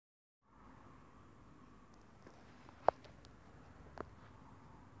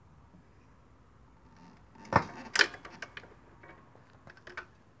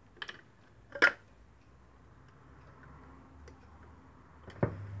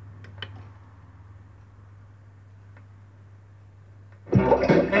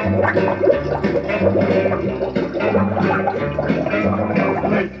Late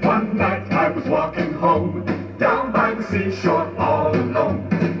one night I was walking home, down by the seashore all alone.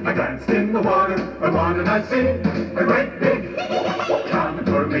 I glanced in the water, and what did I see? A great big comet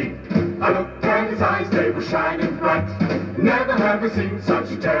for me. I looked at his eyes, they were shining bright. Never have I seen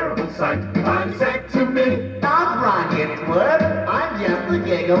such a terrible sight. And he said to me, "Don't run, you twerp, I'm just the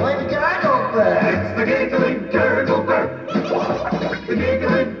Gigglin Gurgleburp." "It's the Gigglin Gurgleburp, the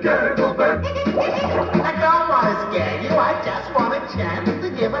Gigglin Gurgleburp." I don't want to scare you, I just want a chance to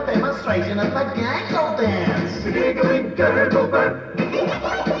give a demonstration of my gangle dance. The Gigglin Gurgleburp,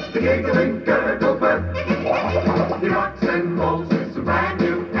 the Gigglin Gurgleburp. He rocks and rolls with some brand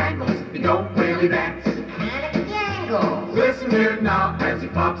new angles. He don't really dance, And a gangle. listen here now as he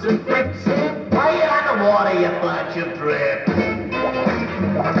pops and flips. Why you on the water, you bunch of drip?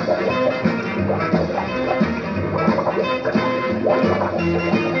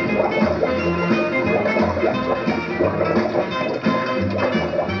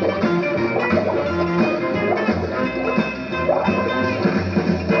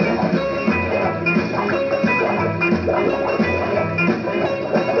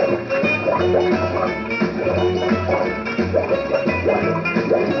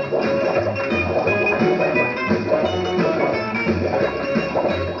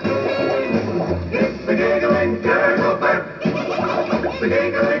 The Gigglin Gurgleburp, the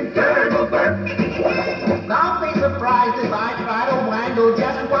Gigglin Gurgleburp. Don't be surprised if I try to wangle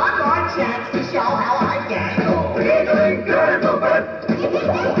just one more chance to show how I gangle. The Gigglin Gurgleburp,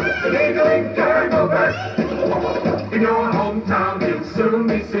 the Gigglin Gurgleburp. In your hometown you'll soon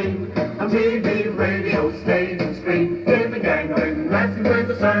be seen on TV